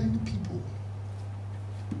telling the people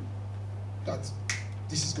that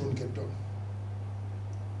this is going to get done.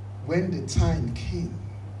 When the time came,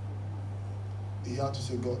 he had to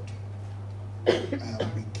say, God, I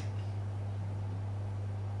am weak.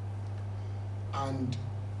 And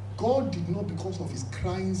God did not, because of his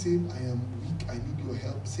crying, say, I am weak, I need your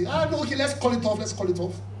help. Say, no, okay, let's call it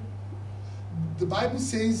off. The Bible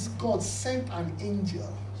says God sent an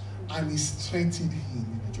angel and he strengthened him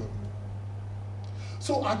in the journey.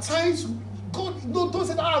 So at times, God, don't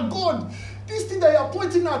say, God, this thing that you're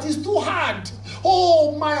pointing at is too hard.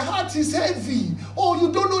 Oh, my heart is heavy. Oh,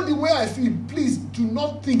 you don't know the way I feel. Please do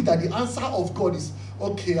not think that the answer of God is,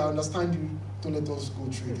 okay, I understand you. Don't let us go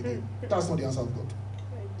through it again. That's not the answer of God.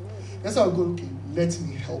 The answer of God, okay, let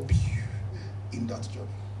me help you in that journey.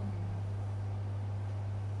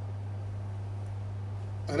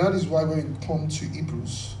 And that is why when we come to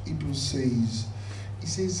Hebrews says, it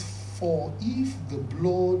says, for if the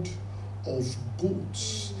blood of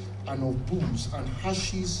goats and of bulls and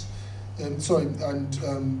ashes, and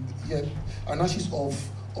ashes of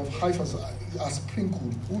heifers are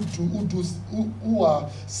sprinkled, who are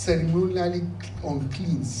ceremonially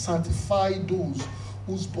unclean, sanctify those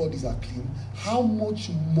whose bodies are clean, how much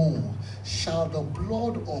more shall the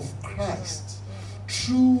blood of Christ,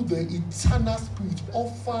 through the eternal Spirit,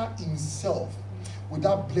 offer himself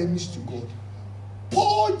without blemish to God,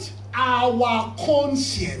 purge our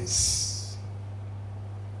conscience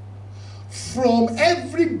from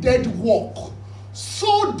every dead work,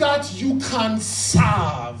 so that you can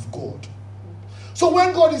serve God. So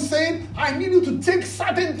when God is saying, I need you to take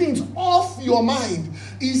certain things off your mind,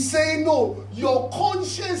 he's saying, no, your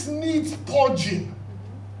conscience needs purging,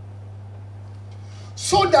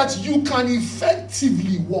 so that you can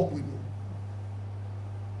effectively walk with me.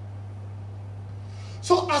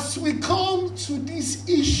 So as we come to these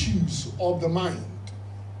issues of the mind,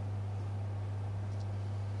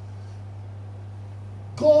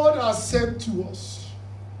 God has said to us,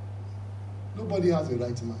 nobody has a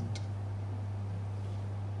right mind.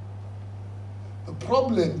 The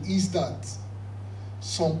problem is that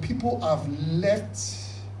some people have left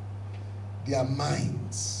their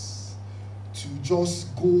minds to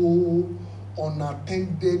just go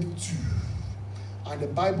unattended to. And the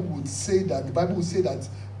Bible would say that the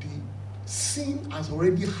sin has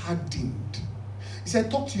already hardened. He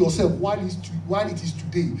said, talk to yourself while it is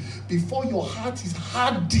today, before your heart is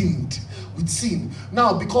hardened with sin.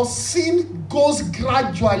 Now, because sin goes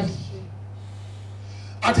gradually,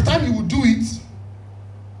 at the time you will do it,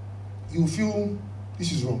 you will feel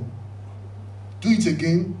this is wrong. Do it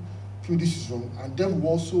again, feel this is wrong. And then will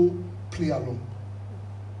also play along.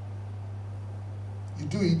 You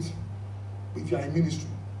do it, if you are in ministry,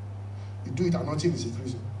 you do it and nothing is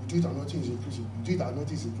increasing. You do it and nothing is increasing. You do it and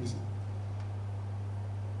nothing is increasing.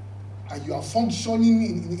 And you are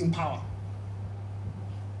functioning in power.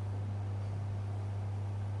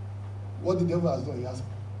 What the devil has done, he has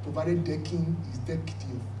provided decking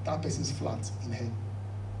that person's flat in hell.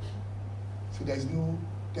 So there is no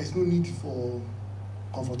need for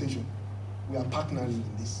confrontation. We are partnering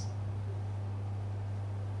in this.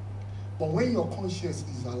 But when your conscience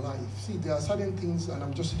is alive, see, there are certain things, and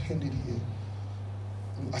I'm just ending here.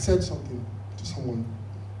 I said something to someone.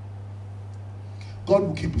 God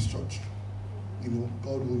will keep his church.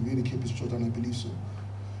 God will really keep his church, and I believe so.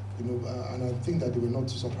 And I think that they were not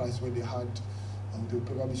too surprised when they had the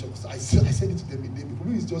probably shock. I said it to them a day before.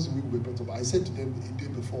 Maybe it's just the way we were brought up. I said to them a day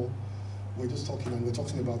before, we were just talking, and we were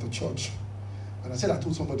talking about the church. And I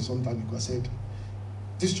told somebody some time ago, I said,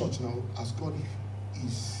 this church now, as God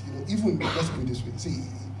is, even, let's put it this way. See,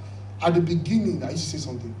 at the beginning, I used to say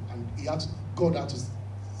something, and God had to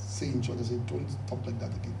say in church, I said, don't talk like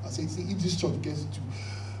that again. I said, see, if this church gets to,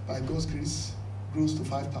 by God's grace, grows to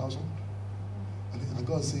 5,000, and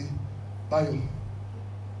God say, Bayo,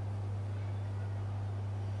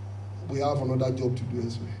 we have another job to do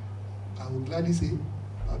elsewhere. I will gladly say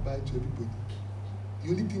bye-bye to everybody. The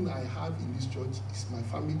only thing I have in this church is my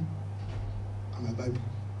family and my Bible.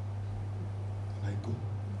 And I go.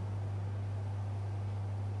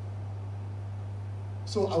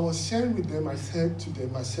 So I was sharing with them, I said to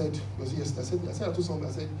them, I told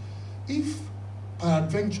someone, if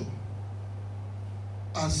peradventure,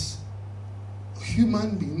 as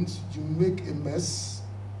human beings, you make a mess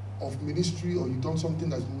of ministry or you've done something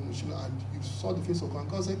that's emotional and you saw the face of God,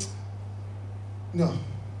 God said, no.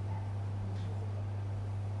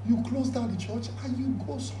 You close down the church and you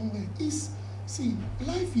go somewhere. See,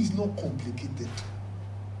 life is not complicated.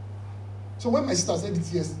 So when my sister said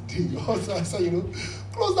it yesterday, I said,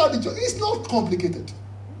 close down the church. It's not complicated.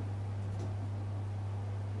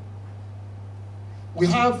 We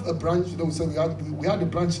have a branch, we said we had a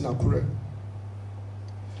branch in Akure.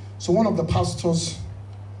 So one of the pastors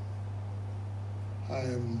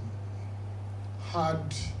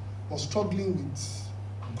was struggling with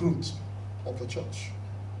growth of the church.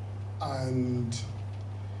 And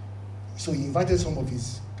so he invited some of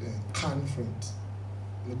his CAN friends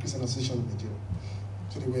in the Christian Association of Nigeria.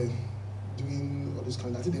 So they were doing all those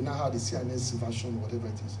kind of, I think they now had the CNS version or whatever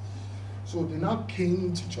it is. So they now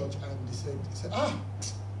came to church and they said,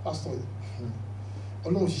 Pastor,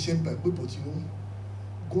 but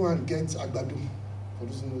go and get agbado, for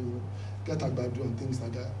those who know, get agbado and things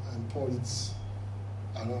like that, and pour it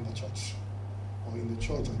around the church or in the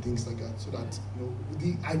church and things like that, so that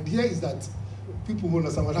the idea is that people will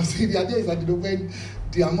understand what I'm saying. The idea is that when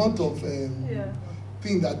the amount of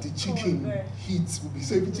thing that the chicken hits will be,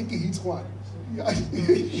 so if the chicken hits one, and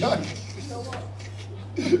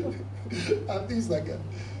things like that.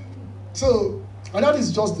 So, and that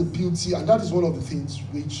is just the beauty, and that is one of the things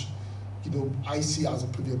which I see as a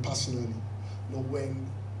privilege personally. When,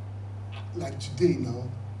 like today now,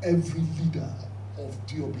 every leader of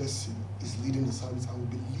Dear Blessing is leading the service, and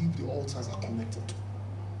we believe the altars are connected.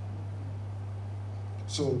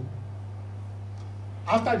 So,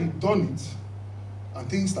 after they've done it, and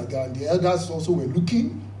things like that, and the elders also were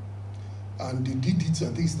looking, and they did it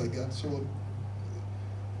and things like that. So,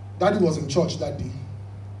 Daddy was in church that day,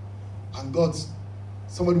 and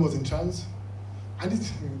somebody was in trance. And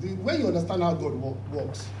when you understand how God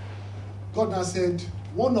works, God now said,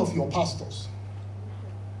 one of your pastors,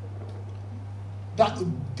 that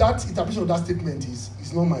interpretation of that statement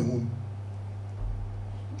is not my own.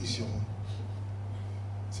 It's your own.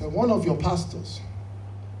 So one of your pastors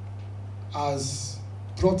has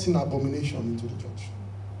brought in abomination into the church.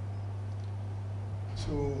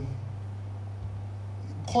 So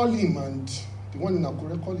call him, and the one in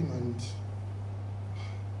Akure, call him and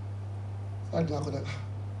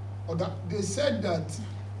they said that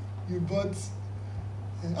you bought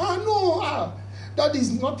that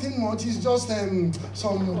is nothing much. It's just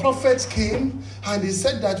some prophets came and they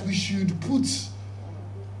said that we should put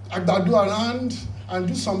agbado around and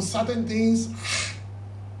do some certain things.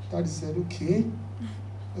 Daddy said, okay.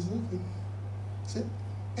 I said, okay. I said,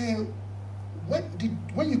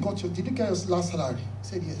 when you got did you get your last salary? I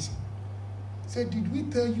said, yes. I said, did we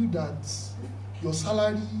tell you that your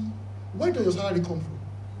salary, where does your salary come from?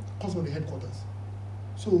 It comes from the headquarters.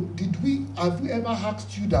 So have we ever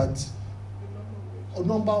asked you that a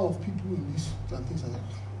number of people in this and things like that?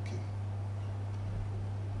 Okay.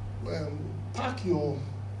 Well, pack your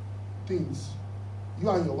things. You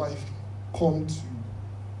and your wife come to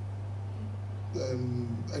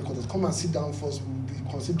headquarters. Come and sit down first. We'll be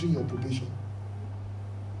considering your probation.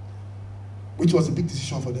 Which was a big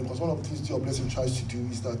decision for them, because one of the things Dear Blessing tries to do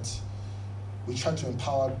is that we try to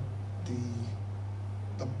empower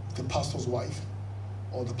the pastor's wife,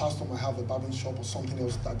 or the pastor might have a barbering shop or something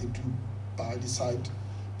else that they do by the side.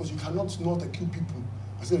 Because you cannot not accuse people.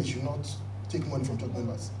 I said you should not take money from church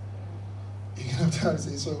members. You know what I'm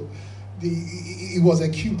saying? So it was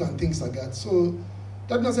accused and things like that. So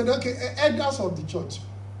that man said, okay, elders of the church,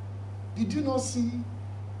 did you not see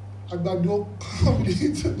agbado coming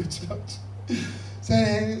into the church?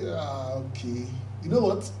 Saying, okay, you know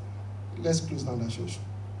what? Let's close down that church.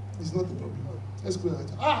 It's not a problem. Let's close down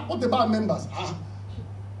that church. What about members?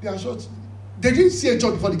 They are church. They didn't see a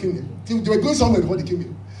church before they came here. They were going somewhere before they came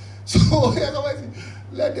here. So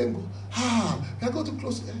let them go. They are going to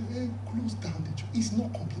close down the church. It's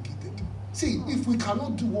not complicated. See, if we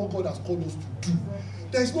cannot do what God has called us to do,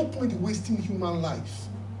 there is no point in wasting human life.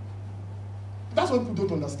 That's what people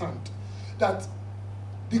don't understand. That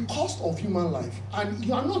the cost of human life, and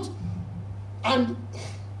you are not, and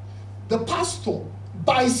the pastor,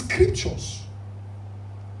 by scriptures,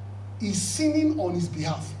 is sinning on his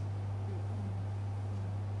behalf.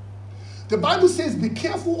 The Bible says, be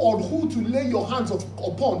careful on who to lay your hands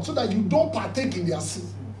upon, so that you don't partake in their sin.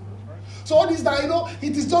 So all this that,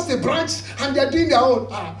 it is just a branch, and they're doing their own.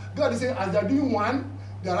 God is saying, as they're doing one,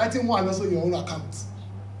 they're writing one also in your own account.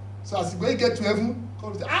 So as when you get to heaven,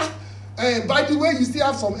 God will say, by the way, you still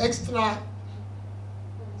have some extra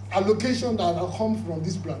allocation that will come from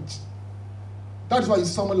this branch. That is why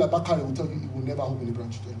someone like Bakari will tell you he will never open a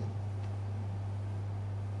branch to anyone.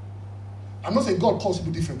 I'm not saying God calls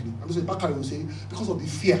people differently. I'm just saying Bakari will say because of the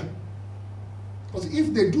fear. Because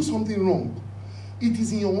if they do something wrong, it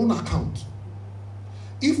is in your own account.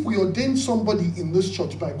 If we ordain somebody in this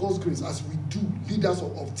church by God's grace, as we do, leaders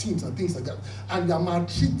of teams and things like that, and they are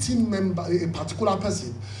maltreating a particular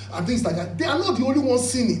person and things like that, they are not the only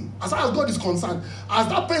ones sinning. As far as God is concerned, as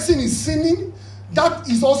that person is sinning, that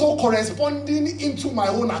is also corresponding into my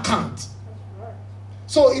own account.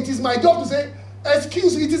 So it is my job to say,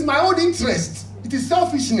 excuse me, it is my own interest. It is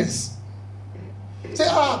selfishness. Say,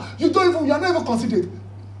 you are not even considerate.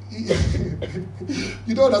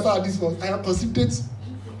 You don't understand how this works. I am considerate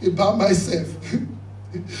about myself.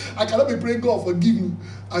 I cannot be praying, God forgive me,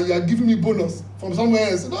 and you are giving me bonus from somewhere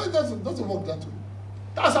else. No, it doesn't work that way.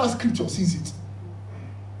 That's how Scripture sees it.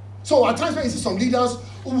 So at times when you see some leaders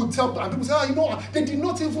who would tell, and people say, they did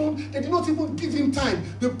not even give him time.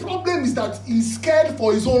 The problem is that he's scared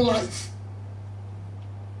for his own life.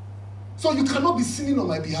 So you cannot be sinning on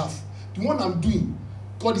my behalf. The one I'm doing,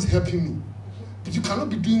 God is helping me. But you cannot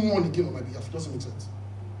be doing one again on my behalf. It doesn't make sense.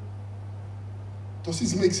 Does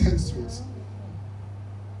this make sense to us?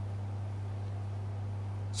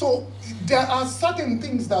 So there are certain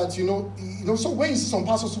things that, so when you see some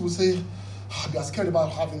pastors who will say, they are scared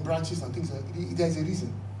about having branches and things like that, there is a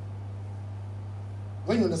reason.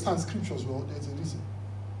 When you understand scriptures well, there is a reason.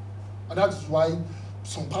 And that is why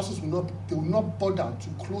some pastors will not bother to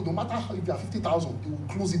close, no matter how, if they are 50,000, they will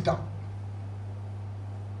close it down.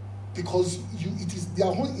 Because it is their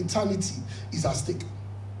whole eternity is at stake.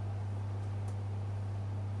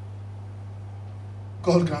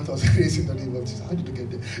 God grant us grace in the name of Jesus. How did you get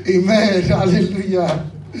there? Amen.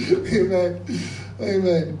 Hallelujah. Amen.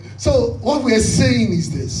 Amen. So what we are saying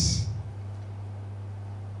is this.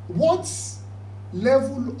 What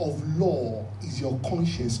level of law is your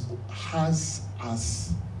conscience has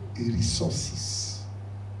as a resources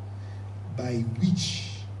by which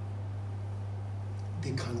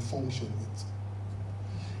they can function with?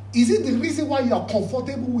 Is it the reason why you are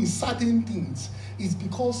comfortable with certain things? It's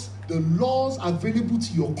because the laws available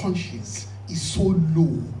to your conscience is so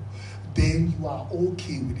low, then you are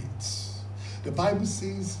okay with it. The Bible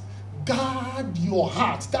says, guard your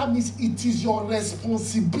heart. That means it is your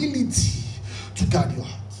responsibility to guard your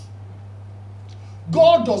heart.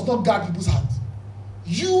 God does not guard people's hearts.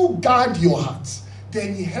 You guard your heart.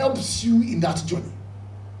 Then he helps you in that journey.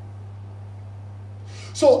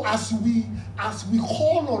 So as we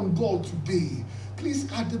call on God today,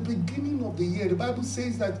 please, at the beginning of the year, the Bible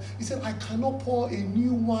says that, he said, I cannot pour a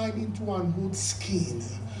new wine into an old skin.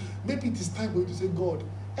 Maybe it is time for you to say, God,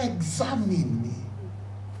 examine me.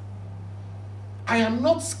 I am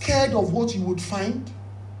not scared of what you would find,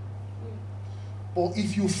 but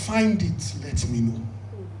if you find it, let me know.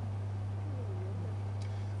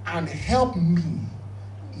 And help me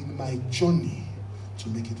in my journey to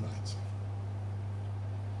make it right.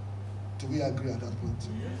 Do we agree at that point?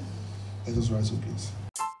 Let us rise up, please.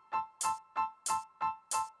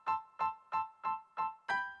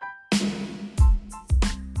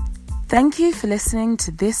 Thank you for listening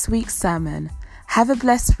to this week's sermon. Have a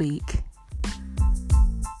blessed week.